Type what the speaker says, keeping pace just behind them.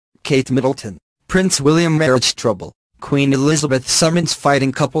Kate Middleton, Prince William marriage trouble. Queen Elizabeth summons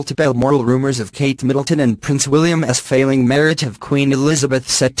fighting couple to Balmora. Rumors of Kate Middleton and Prince William's failing marriage have Queen Elizabeth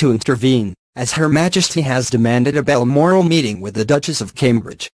set to intervene, as Her Majesty has demanded a Balmoral meeting with the Duchess of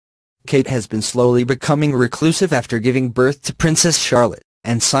Cambridge. Kate has been slowly becoming reclusive after giving birth to Princess Charlotte,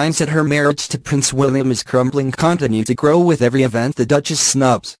 and signs that her marriage to Prince William is crumbling continue to grow with every event the Duchess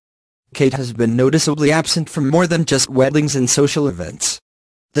snubs. Kate has been noticeably absent from more than just weddings and social events.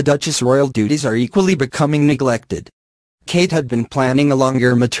 The Duchess' royal duties are equally becoming neglected. Kate had been planning a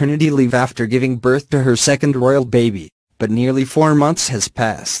longer maternity leave after giving birth to her second royal baby, but nearly 4 months has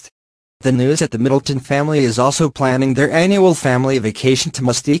passed. The news that the Middleton family is also planning their annual family vacation to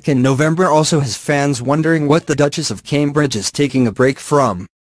Mustique in November also has fans wondering what the Duchess of Cambridge is taking a break from.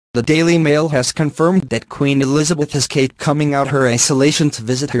 The Daily Mail has confirmed that Queen Elizabeth has Kate coming out her isolation to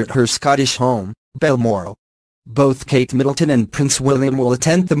visit her at her Scottish home, Balmora. Both Kate Middleton and Prince William will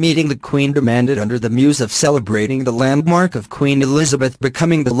attend the meeting the Queen demanded under the muse of celebrating the landmark of Queen Elizabeth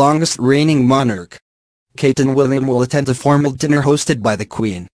becoming the longest reigning monarch. Kate and William will attend a formal dinner hosted by the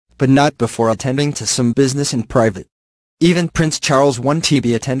Queen, but not before attending to some business in private. Even Prince Charles won't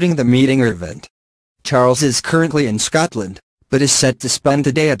be attending the meeting or event. Charles is currently in Scotland, but is set to spend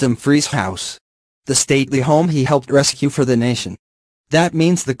the day at Dumfries House, the stately home he helped rescue for the nation. That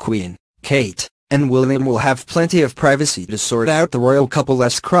means the Queen, Kate, and William will have plenty of privacy to sort out the royal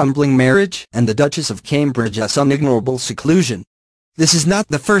couple's crumbling marriage and the Duchess of Cambridge's unignorable seclusion. This is not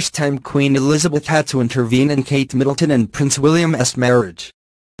the first time Queen Elizabeth had to intervene in Kate Middleton and Prince William's marriage.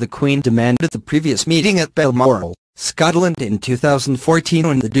 The Queen demanded the previous meeting at Balmoral, Scotland in 2014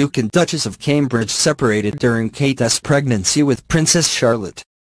 when the Duke and Duchess of Cambridge separated during Kate's pregnancy with Princess Charlotte.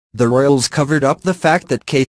 The royals covered up the fact that Kate